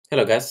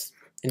Hello guys,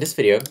 in this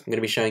video I'm going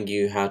to be showing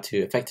you how to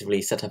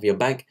effectively set up your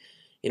bank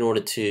in order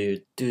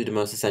to do the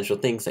most essential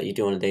things that you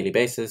do on a daily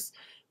basis,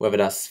 whether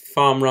that's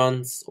farm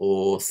runs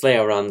or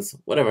Slayer runs,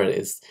 whatever it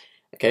is.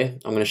 Okay,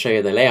 I'm going to show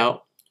you the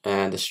layout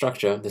and the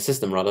structure, the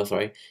system rather,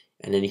 sorry,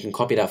 and then you can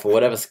copy that for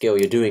whatever skill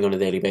you're doing on a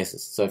daily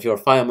basis. So if you're a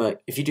fireman,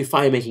 if you do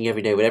fire making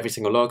every day with every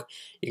single log,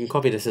 you can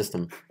copy the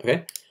system,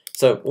 okay?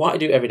 So what I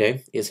do every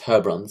day is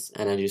herb runs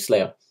and I do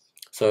Slayer.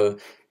 So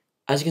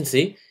as you can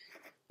see,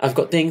 I've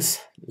got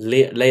things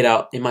laid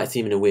out. It might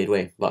seem in a weird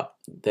way, but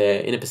they're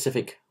in a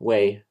specific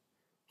way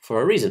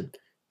for a reason.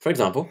 For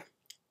example,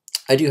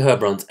 I do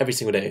herb runs every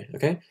single day,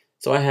 okay?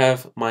 So I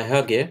have my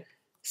herb gear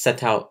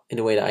set out in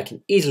a way that I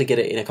can easily get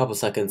it in a couple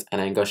seconds and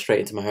then go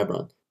straight into my herb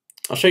run.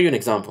 I'll show you an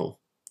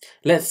example.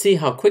 Let's see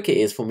how quick it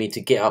is for me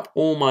to get up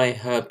all my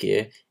herb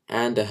gear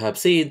and the herb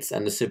seeds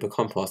and the super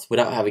compost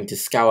without having to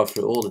scour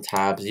through all the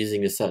tabs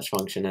using the search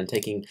function and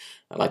taking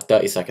like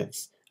 30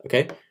 seconds,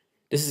 okay?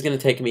 This is going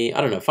to take me, I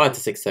don't know, 5 to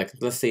 6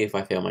 seconds. Let's see if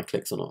I fail my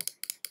clicks or not.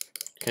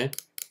 Okay.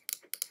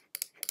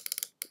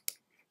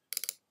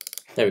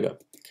 There we go.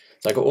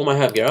 So I got all my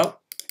herb gear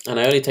out, and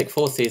I only take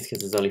 4 seeds because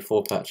there's only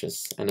 4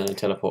 patches, and then I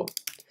teleport.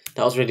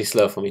 That was really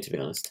slow for me, to be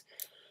honest.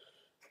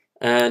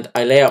 And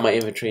I lay out my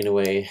inventory in a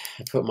way,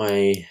 I put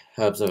my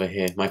herbs over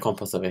here, my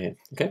compost over here,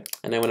 okay?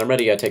 And then when I'm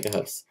ready, I take the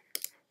herbs.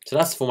 So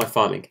that's for my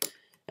farming.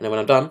 And then when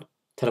I'm done,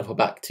 teleport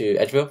back to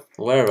Edgeville,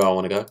 or wherever I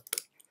want to go.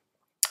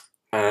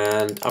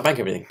 And I'll bank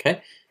everything,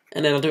 okay?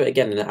 And then I'll do it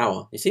again in an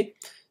hour, you see?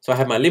 So I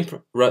have my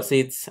limp rot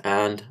seeds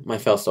and my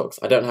fell stalks.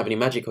 I don't have any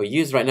magic or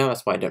use right now,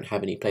 that's why I don't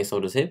have any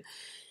placeholders here.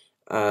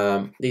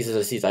 These are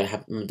the seeds I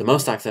have the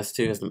most access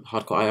to as the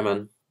hardcore Iron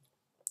Man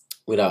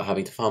without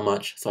having to farm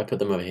much, so I put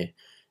them over here,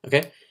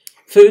 okay?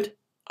 Food,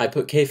 I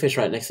put cavefish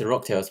right next to the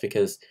rocktails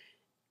because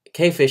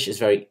cavefish is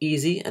very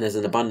easy and there's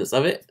an abundance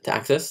of it to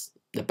access.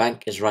 The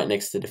bank is right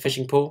next to the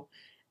fishing pool.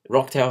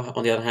 Rocktail,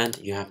 on the other hand,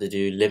 you have to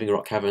do Living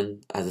Rock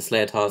Cavern as a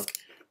Slayer task,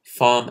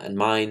 farm and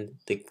mine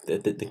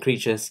the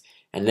creatures,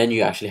 and then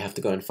you actually have to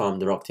go and farm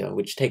the Rocktail,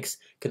 which takes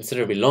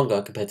considerably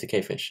longer compared to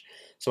Cavefish.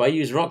 So I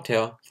use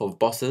Rocktail for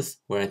bosses,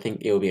 where I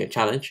think it will be a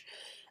challenge,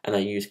 and I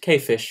use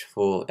Cavefish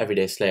for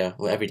everyday Slayer,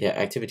 or everyday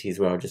activities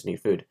where I just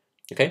need food,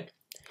 okay?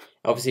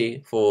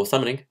 Obviously, for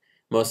summoning,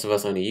 most of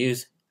us only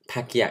use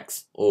Pack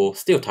Yaks or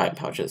Steel Titan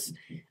pouches.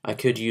 I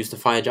could use the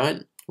Fire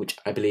Giant, which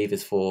I believe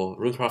is for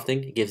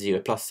runecrafting. It gives you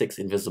a +6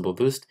 invisible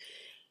boost.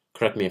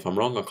 Correct me if I'm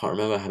wrong, I can't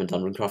remember, I haven't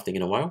done runecrafting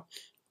in a while.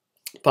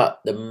 But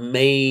the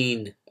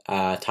main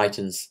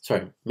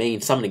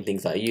main summoning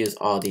things that I use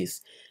are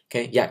these.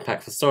 Okay, Yak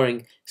Pack for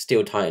storing,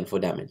 Steel Titan for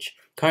damage.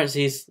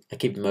 Currencies, I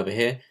keep them over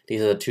here.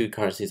 These are the 2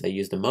 currencies I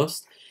use the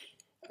most.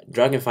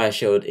 Dragonfire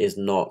Shield is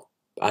not,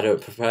 I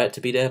don't prefer it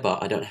to be there,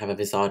 but I don't have a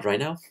Visage right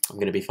now. I'm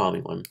going to be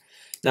farming one.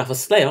 Now for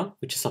Slayer,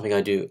 which is something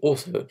I do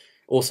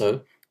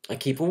also, I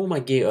keep all my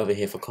gear over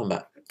here for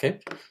combat, okay?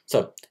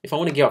 So, if I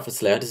want to gear up for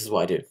Slayer, this is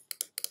what I do.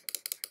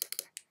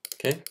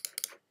 Okay?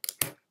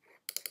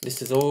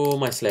 This is all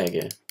my Slayer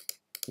gear.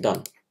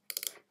 Done.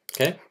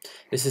 Okay?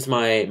 This is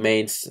my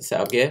main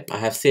setup gear. I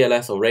have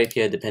CLS or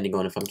Rapier, depending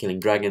on if I'm killing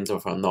dragons or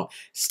if I'm not.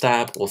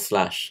 Stab or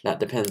Slash. That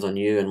depends on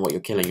you and what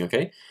you're killing,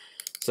 okay?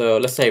 So,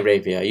 let's say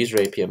Rapier. I use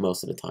Rapier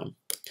most of the time.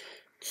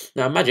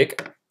 Now,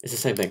 magic is the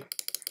same thing.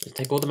 You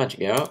take all the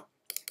magic gear out,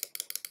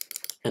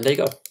 and there you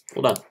go.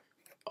 All done.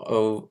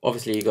 Oh,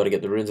 obviously you got to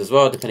get the runes as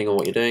well, depending on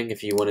what you're doing.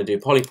 If you want to do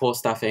polypore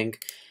staffing,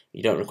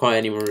 you don't require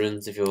any more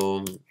runes. If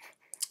you're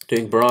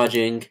doing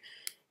barraging,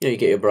 you know, you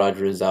get your barrage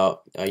runes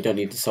out. You don't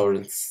need the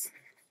sovereigns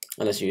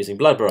unless you're using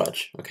blood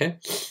barrage, okay?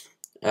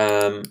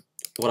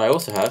 What I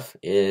also have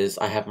is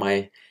I have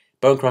my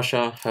bone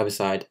crusher,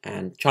 herbicide,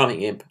 and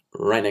charming imp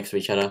right next to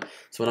each other.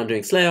 So when I'm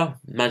doing Slayer,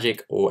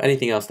 magic, or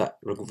anything else that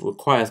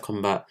requires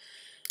combat,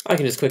 I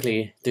can just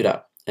quickly do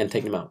that and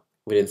take them out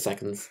within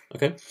seconds,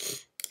 okay?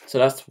 So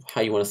that's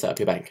how you want to set up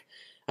your bank.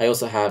 I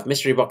also have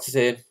mystery boxes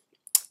here.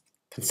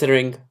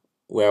 Considering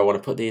where I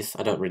want to put these,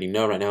 I don't really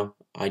know right now.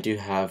 I do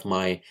have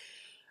my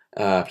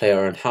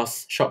player-owned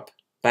house, shop,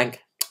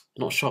 bank.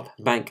 Not shop,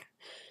 bank.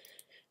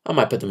 I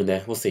might put them in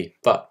there, we'll see.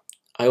 But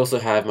I also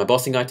have my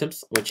bossing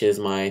items, which is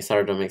my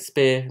Saradomin's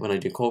Spear when I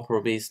do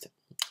Corporal Beast.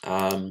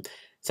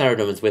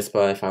 Saradomin's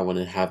Whisper if I want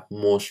to have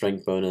more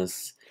strength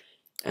bonus.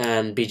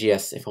 And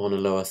BGS if I want to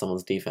lower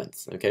someone's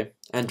defense, okay?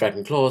 And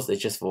Dragon Claws is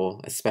just for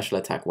a special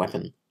attack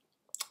weapon.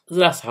 So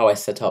that's how I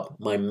set up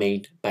my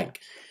main bank,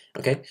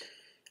 okay?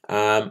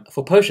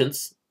 For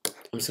potions,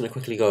 I'm just going to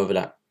quickly go over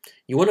that.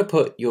 You want to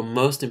put your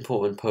most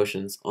important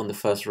potions on the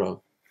first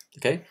row,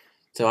 okay?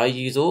 So I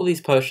use all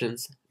these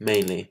potions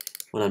mainly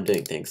when I'm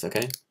doing things,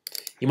 okay?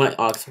 You might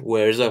ask,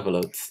 where is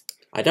overloads?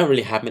 I don't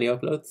really have many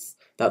overloads.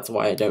 That's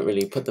why I don't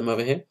really put them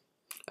over here.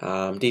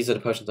 These are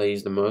the potions I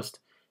use the most,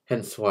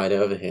 hence why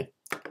they're over here.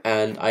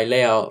 And I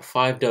lay out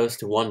 5 dose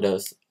to 1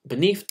 dose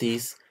beneath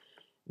these,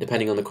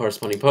 depending on the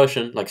corresponding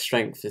potion. Like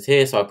strength is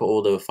here, so I put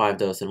all the 5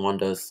 dose and 1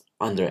 dose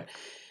under it.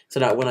 So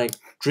that when I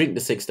drink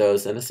the 6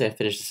 dose, and let's say I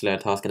finish the Slayer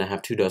task and I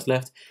have 2 dose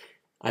left,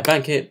 I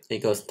bank it, it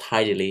goes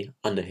tidily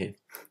under here.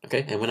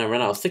 Okay, and when I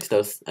run out of 6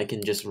 dose, I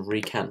can just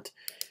recant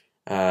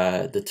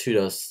the 2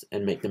 dos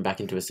and make them back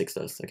into a 6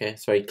 dos. Okay,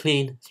 it's very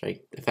clean, it's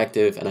very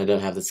effective, and I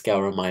don't have the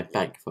scour on my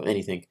bank for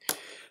anything.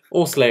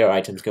 All Slayer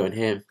items go in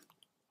here.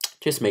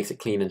 Just makes it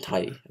clean and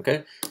tidy.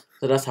 Okay,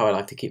 so that's how I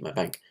like to keep my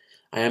bank.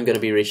 I am going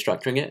to be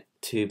restructuring it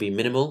to be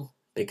minimal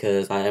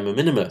because I am a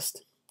minimalist.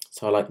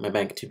 So I like my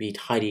bank to be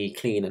tidy,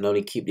 clean, and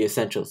only keep the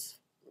essentials,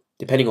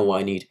 depending on what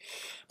I need.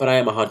 But I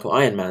am a hardcore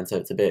Iron Man, so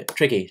it's a bit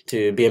tricky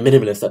to be a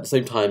minimalist at the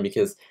same time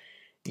because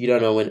you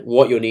don't know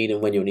what you'll need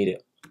and when you'll need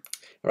it.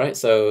 Alright,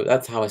 so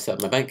that's how I set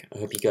up my bank. I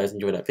hope you guys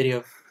enjoyed that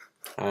video,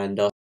 and